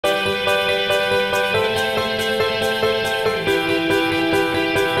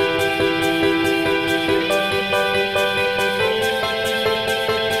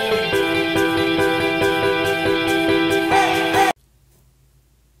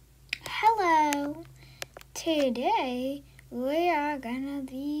today we are gonna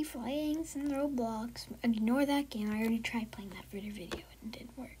be playing some Roblox. Ignore that game. I already tried playing that for the video and it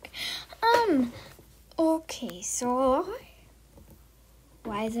didn't work. Okay, so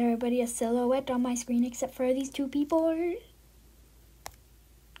why is everybody a silhouette on my screen except for these two people?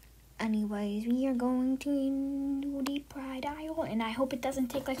 Anyways, we are going to do the Pride Aisle, and I hope it doesn't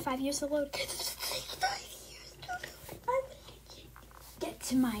take like 5 years to load. 5 years to load. Get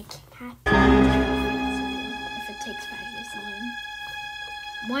to my cat. If it takes 5 years to load.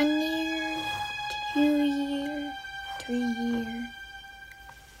 1 year, 2 year, 3 year,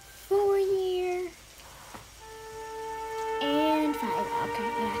 4 year, and 5. Okay,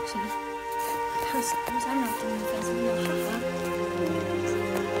 it actually. I'm not doing the face real shuffle.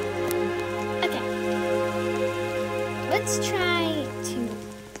 Let's try to.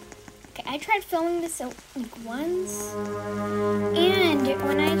 Okay, I tried filming this like once, and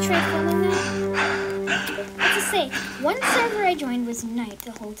when I tried filming that, let's just say one server I joined was night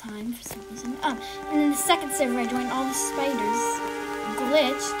the whole time for some reason. And then the second server I joined, all the spiders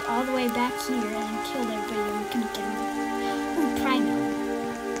glitched all the way back here and killed everybody and we couldn't get them. Ooh, Primo.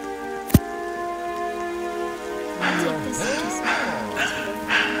 I'll take this in case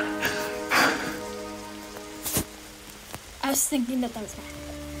I was thinking that was bad.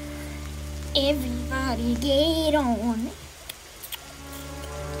 Everybody get on.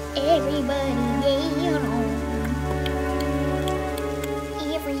 Everybody get on.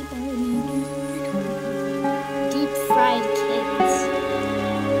 Everybody get on. Deep fried kids.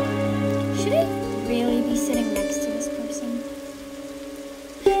 Should I really be sitting next to this person?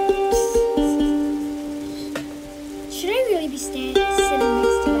 Should I really be sitting next to that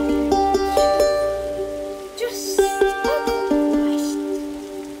person?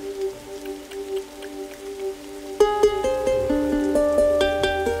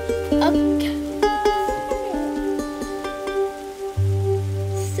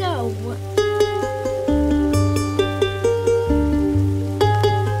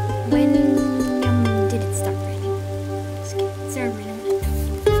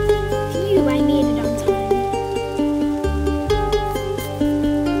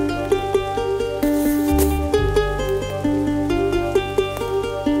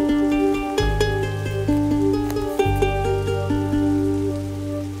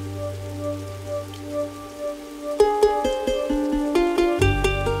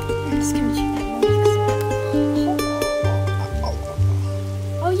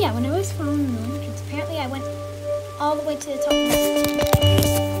 All the way to the top. And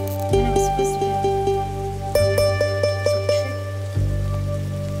I was supposed to go.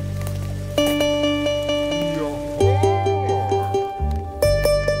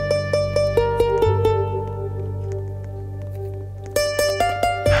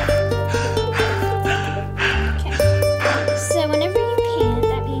 Okay. So whenever you panic,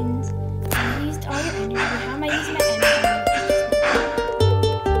 that means you used all your energy. How am I using my energy?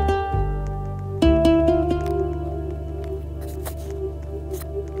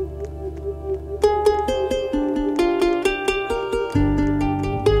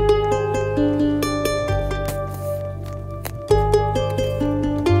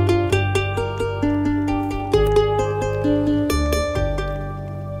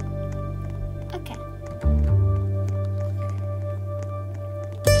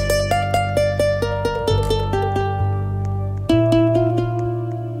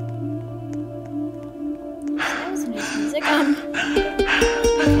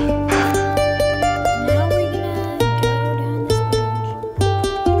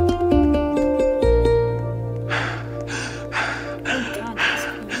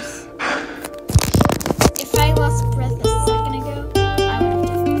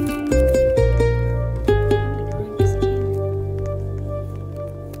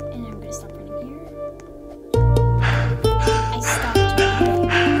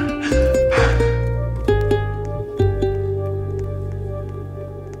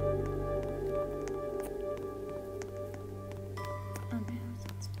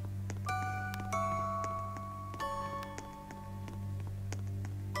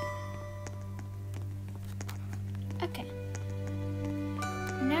 Okay.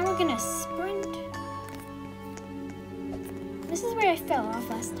 Now we're gonna sprint. This is where I fell off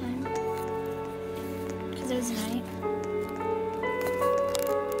last time. Because it was night.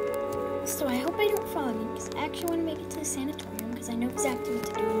 So I hope I don't fall again, because I actually want to make it to the Sanatorium, because I know exactly what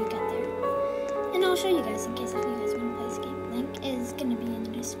to do when you get there. And I'll show you guys in case if you guys want to play this game. Link is gonna be in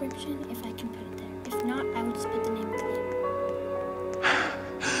the description if I can put it there. If not, I will just put the name of the game.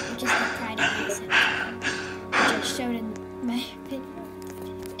 Which is the Pride Aisle Sanatorium. Which I showed in my video.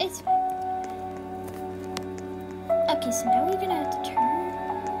 It's fine. Okay, so now we're gonna have to turn.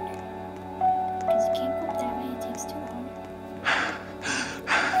 Because you can't go up that way, it takes too long.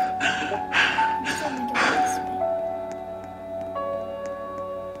 So I'm gonna go this way.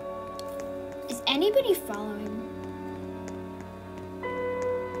 Is anybody following?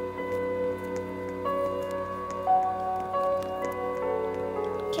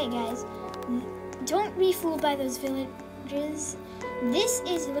 Okay, guys, don't be fooled by those villages. This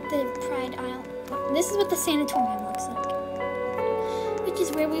is what the Pride Isle. This is what the Sanatorium looks like, which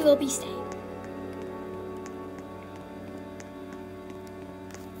is where we will be staying.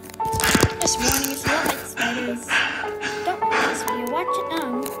 Just warning, if you don't like spiders, don't watch this video. Watch it, I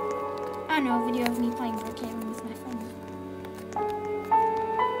don't know, a video of me playing Brookhaven with my phone.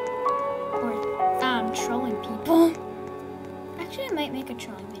 Or, trolling people. Actually, I might make a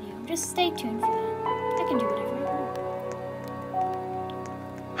trolling video. Just stay tuned for that. I can do whatever I want.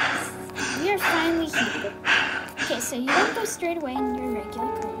 We are finally here. Okay, so you don't go straight away in your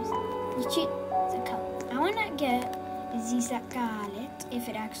regular clothes. You choose the color. I want to get Zizakalit if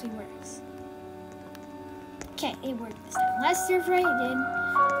it actually works. Okay, it worked this time. Last server I did,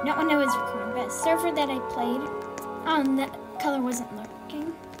 not when I was recording, but server that I played, that color wasn't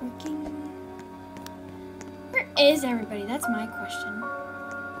working. Where is everybody? That's my question.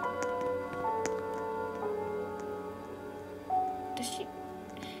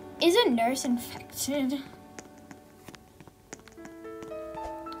 Is a nurse infected?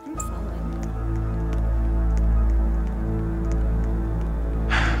 I'm following.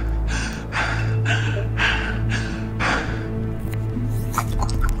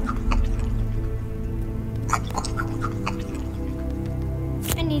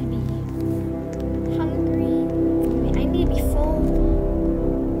 I need to be hungry. I need to be full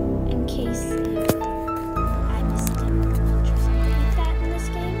in case I missed it. Like that in this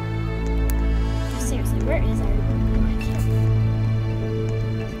game. Seriously, where is everybody?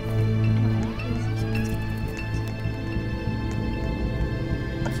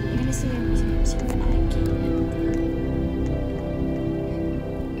 You're gonna see everything so I can't.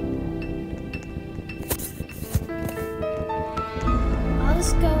 I'll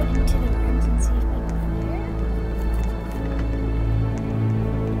just go into the rooms and see if people are there.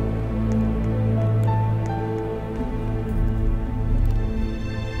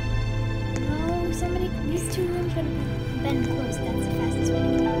 These two rooms would have been closed. That's the fastest way to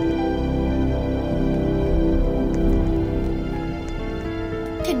go.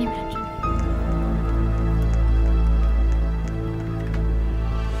 Can you imagine?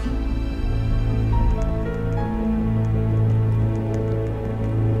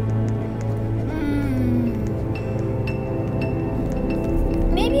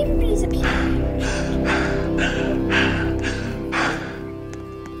 Maybe everybody's up here.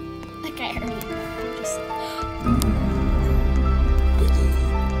 Like I heard.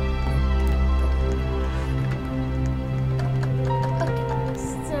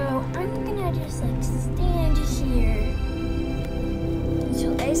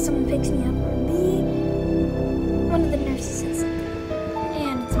 Someone picks me up, or B, one of the nurses says something.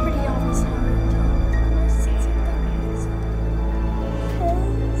 And it's pretty obvious how the nurse said something.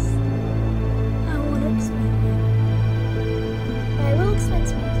 Because I want to explain it. But I will explain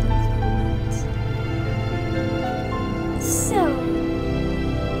some other things. So,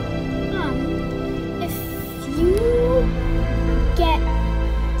 if you get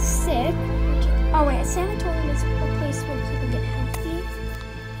sick, oh wait, a sanatorium is a place where people get healthy.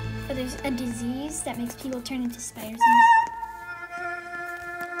 But there's a disease that makes people turn into spiders.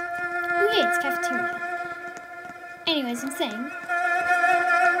 Oh yeah, it's cafeteria. Anyways, I'm saying.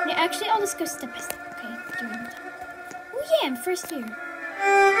 Yeah, actually, I'll just go step by step. Okay, doing it. Oh yeah, I'm first year.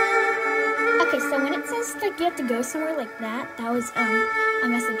 Okay, so when it says like you have to go somewhere like that, that was a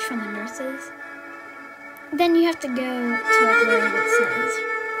message from the nurses. Then you have to go to like wherever it says.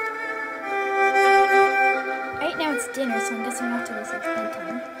 Right now it's dinner, so I'm guessing after this it's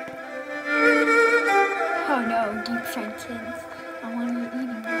bedtime. Oh no, deep fried kids. I want to be eating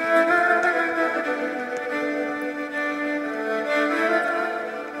them.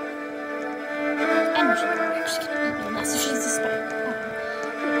 And she's not actually going to eat me unless she's a spider.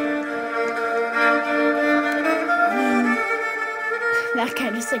 That guy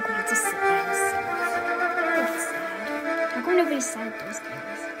just like wants to sit by himself. That's sad. How come nobody's sad at those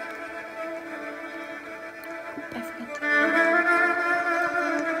guys? I forgot to.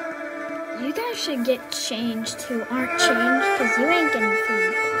 You guys should get changed who aren't changed, because you ain't getting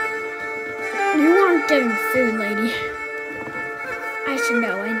food. You aren't getting food, lady. I should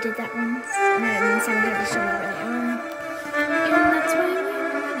know, I did that once, and then someone had to show me where they are. And that's why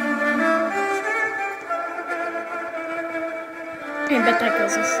bet that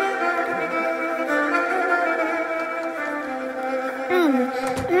goes this.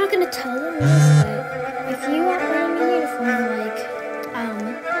 I'm not gonna tell them this, but if you aren't wearing a uniform like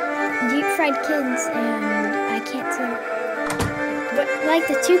deep fried kids and I can't say, but like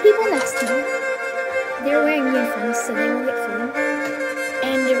the two people next to me, they're wearing uniforms, so they will get food,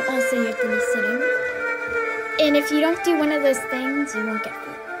 and they're also you have to be sitting. And if you don't do one of those things, you won't get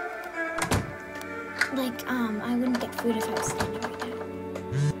food. Like I wouldn't get food if I was standing right now.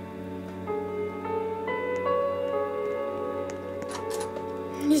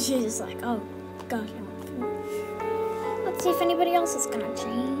 She's just like, oh gosh, I want food. Let's see if anybody else is gonna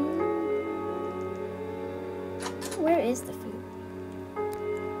change. Where is the food?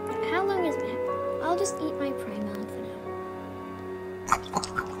 How long is my? I'll just eat my prime melon for now.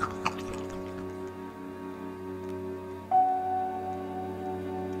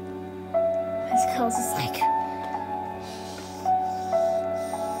 This girl's just like,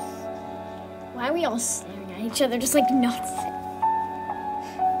 why are we all staring at each other just like nuts?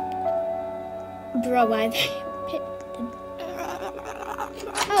 Bro, why they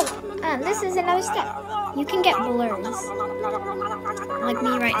Oh, this is another step. You can get blurs. Like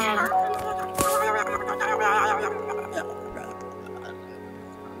me right now.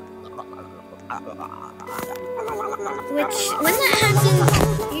 Which, when that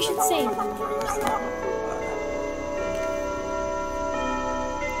happens, you should save.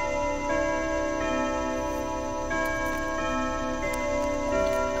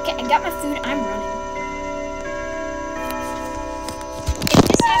 Okay, I got my food. I'm running. If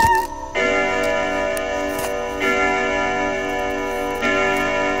this happens,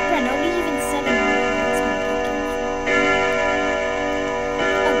 bro, nobody even said anything.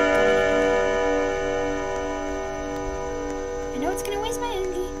 Oh god. I know it's gonna waste my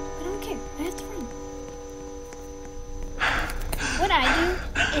energy. I don't care. I have to run. What I do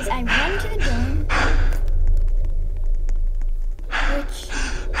is I run to the dorm, which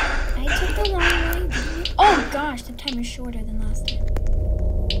I took the long way. Oh gosh, the time is shorter than last time.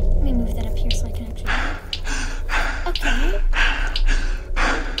 Let me move that up here so I can actually. Okay.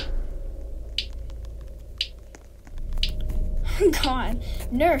 God,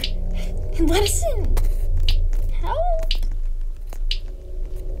 nerf, let us in. Help!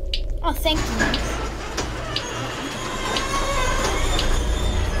 Oh, thank you.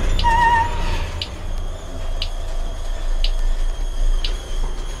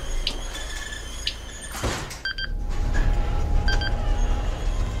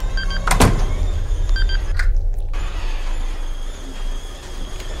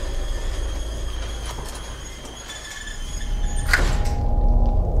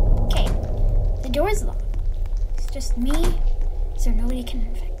 The door is locked. It's just me, so nobody can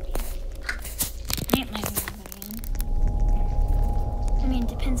infect me. Can't let anybody in. I mean, it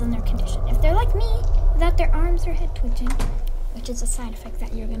depends on their condition. If they're like me, without their arms or head twitching, which is a side effect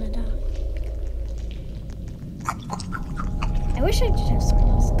that you're gonna die. I wish I did have someone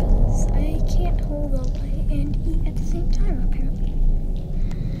else, because I can't hold all day and eat at the same time, apparently.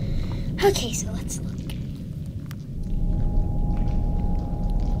 Okay, so let's look.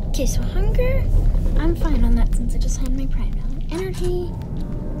 Okay, so hunger, I'm fine on that since I just had my prime now. Energy,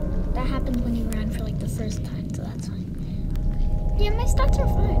 that happens when you run for like the first time, so that's fine. Yeah, my stats are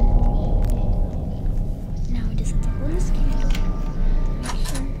fine. Now we just have to hold this candle. Make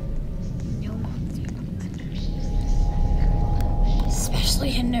sure no monster comes.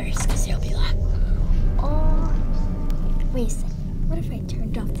 Especially a nurse, because they'll be like, oh, wait a second. What if I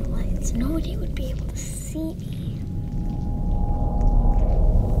turned off the lights? Nobody would be able to see me.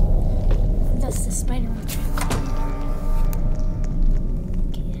 That's the Spider-Man trick.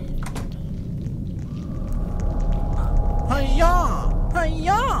 Hiya!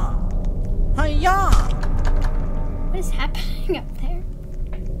 Hiya! Hiya! What is happening up there?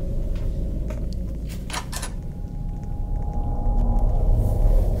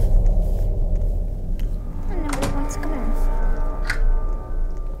 And nobody wants to come in.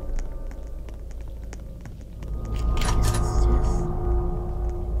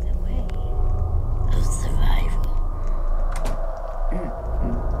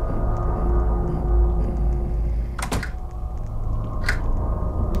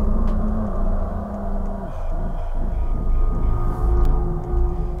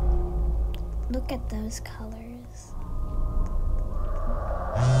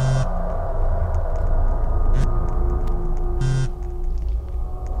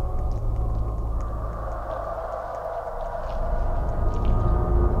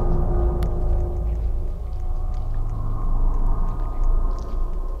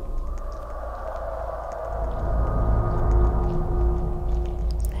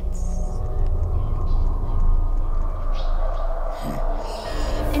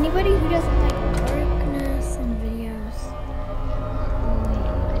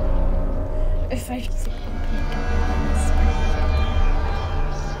 If I just open it, let's start.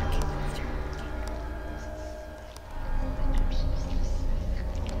 Okay, let's start.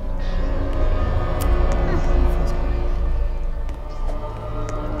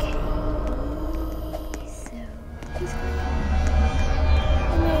 Okay. So he's going.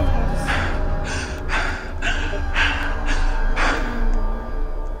 I may as well just.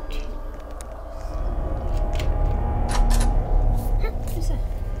 Who's that?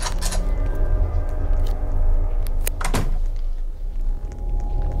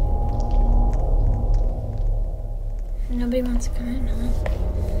 Nobody wants to come in, huh?